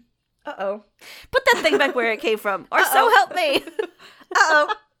from. Uh-oh. Put that thing back where it came from, or so help me.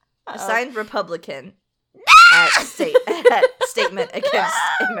 Uh-oh. Signed Republican. Statement against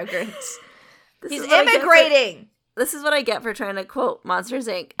immigrants. He's immigrating. This is what I get for trying to quote Monsters,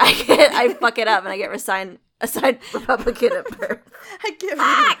 Inc. I fuck it up and I get assigned Republican at birth. I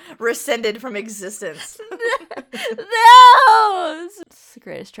get rescinded from existence. No! It's the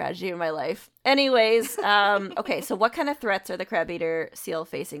greatest tragedy of my life. Anyways, okay, so what kind of threats are the crabeater seal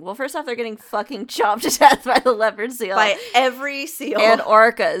facing? Well, first off, they're getting fucking chomped to death by the leopard seal. By every seal. And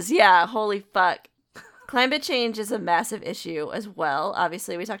orcas. Yeah, holy fuck. Climate change is a massive issue as well.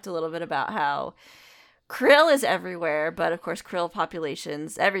 Obviously, we talked a little bit about how krill is everywhere, but of course, krill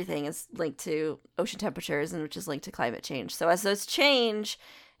populations, everything is linked to ocean temperatures, and which is linked to climate change. So as those change,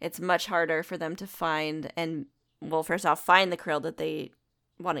 it's much harder for them to find and, well, first off, find the krill that they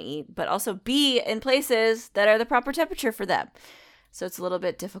want to eat, but also be in places that are the proper temperature for them. So it's a little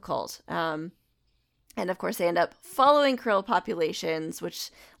bit difficult. And of course, they end up following krill populations,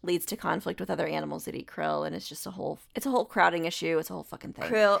 which leads to conflict with other animals that eat krill, and it's just a whole crowding issue. It's a whole fucking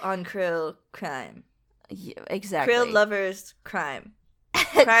thing. Krill on krill crime. Yeah, exactly. Krill lovers crime.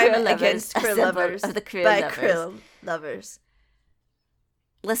 Crime against krill lovers of the krill by lovers. Krill lovers.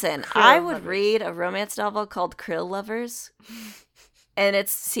 Listen, Krill I would lovers. read a romance novel called Krill Lovers, and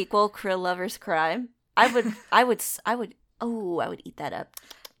its sequel, Krill Lovers Crime. I would eat that up.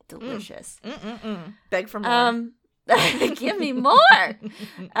 Delicious. Beg for more. Give me more.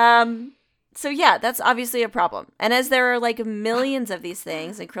 So yeah, that's obviously a problem. And as there are like millions of these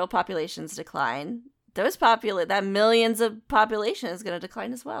things and krill populations decline, that millions of population is going to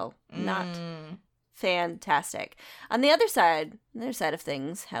decline as well. Not fantastic. On the other side of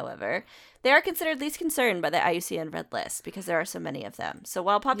things, however, they are considered least concern by the IUCN Red List because there are so many of them. So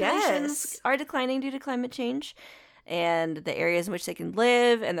while populations are declining due to climate change, and the areas in which they can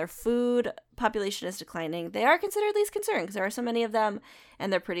live and their food population is declining, they are considered least concern because there are so many of them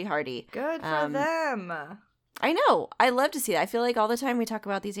and they're pretty hardy. Good for them. I know. I love to see that. I feel like all the time we talk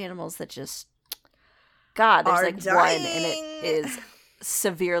about these animals that just, God, there's like dying. One and it is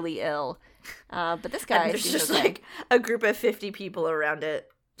severely ill. But this guy, and there's just like a group of 50 people around it,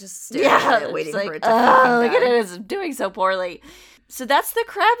 just staring at it, waiting for it to fucking look at it, it's doing so poorly. So that's the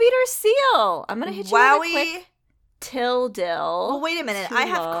crabeater seal. I'm gonna hit you with a quick till dill. Well, wait a minute. I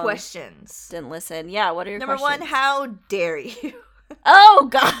have questions. Didn't listen. Yeah, what are your Number questions? one, how dare you? Oh,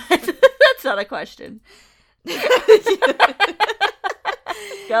 God. That's not a question.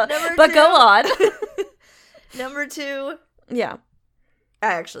 Go on. Number two. Yeah.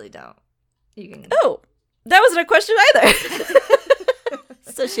 I actually don't. You can. Oh, that wasn't a question either.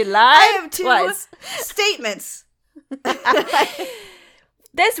 So she lied. I have two twice. Statements.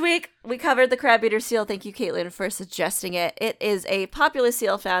 This week, we covered the crabeater seal. Thank you, Caitlin, for suggesting it. It is a popular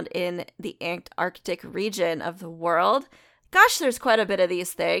seal found in the Antarctic region of the world. Gosh, there's quite a bit of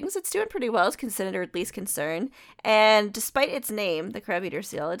these things. It's doing pretty well. It's considered least concern. And despite its name, the crabeater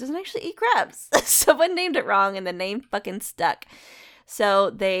seal, it doesn't actually eat crabs. Someone named it wrong, and the name fucking stuck. So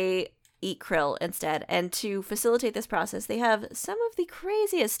they eat krill instead. And to facilitate this process, they have some of the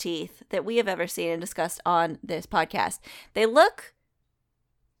craziest teeth that we have ever seen and discussed on this podcast. They look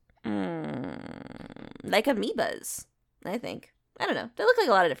like amoebas, I think. I don't know. They look like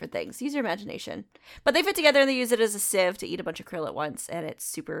a lot of different things. Use your imagination. But they fit together and they use it as a sieve to eat a bunch of krill at once, and it's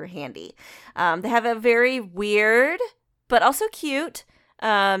super handy. They have a very weird, but also cute,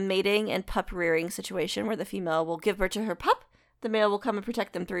 mating and pup rearing situation where the female will give birth to her pup. The male will come and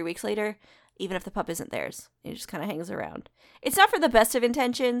protect them 3 weeks later, even if the pup isn't theirs. He just kind of hangs around. It's not for the best of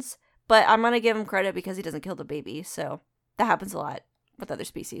intentions, but I'm going to give him credit because he doesn't kill the baby. So that happens a lot with other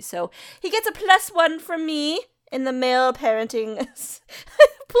species. So he gets a +1 from me in the male parenting.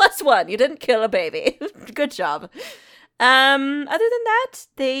 +1. You didn't kill a baby. Good job. Other than that,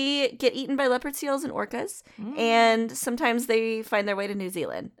 they get eaten by leopard seals and orcas. And sometimes they find their way to New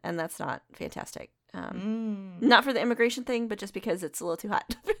Zealand. And that's not fantastic. Not for the immigration thing, but just because it's a little too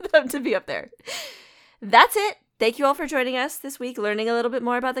hot for them to be up there. That's it. Thank you all for joining us this week, learning a little bit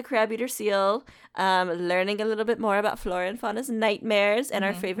more about the crabeater seal, learning a little bit more about Flora and Fauna's nightmares, and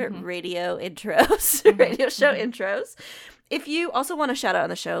our favorite radio intros, radio show intros. If you also want to shout out on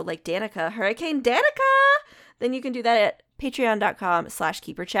the show, like Danica, Hurricane Danica, then you can do that at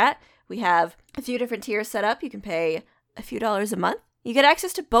patreon.com/keeperchat. We have a few different tiers set up. You can pay a few dollars a month. You get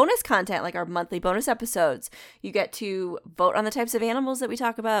access to bonus content like our monthly bonus episodes. You get to vote on the types of animals that we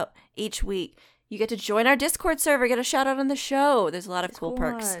talk about each week. You get to join our Discord server, get a shout out on the show. There's a lot of cool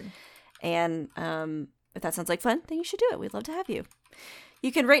perks. And if that sounds like fun, then you should do it. We'd love to have you.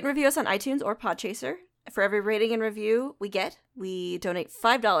 You can rate and review us on iTunes or Podchaser. For every rating and review we donate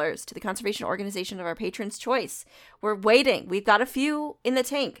 $5 to the conservation organization of our patron's choice. We're waiting. We've got a few in the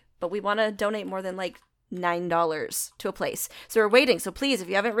tank, but we want to donate more than like $9 to a place. So we're waiting. So please, if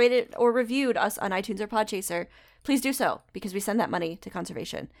you haven't rated or reviewed us on iTunes or Podchaser, please do so because we send that money to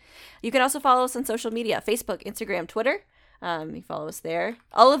conservation. You can also follow us on social media, Facebook, Instagram, Twitter. You follow us there.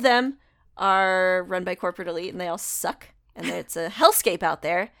 All of them are run by corporate elite and they all suck. And it's a hellscape out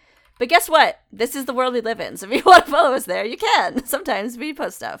there. But guess what? This is the world we live in. So if you want to follow us there, you can. Sometimes we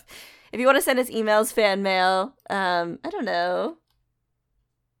post stuff. If you want to send us emails, fan mail, I don't know,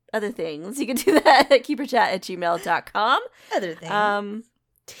 other things, you can do that at keeperchat@gmail.com. Other things.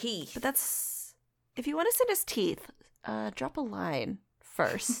 Teeth. But that's, if you want to send us teeth, drop a line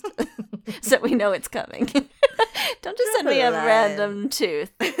first so we know it's coming. Don't just send me a random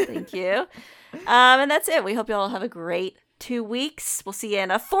tooth. Thank you. And that's it. We hope you all have a great 2 weeks. We'll see you in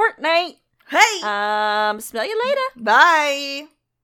a fortnight. Hey! Smell you later. Bye!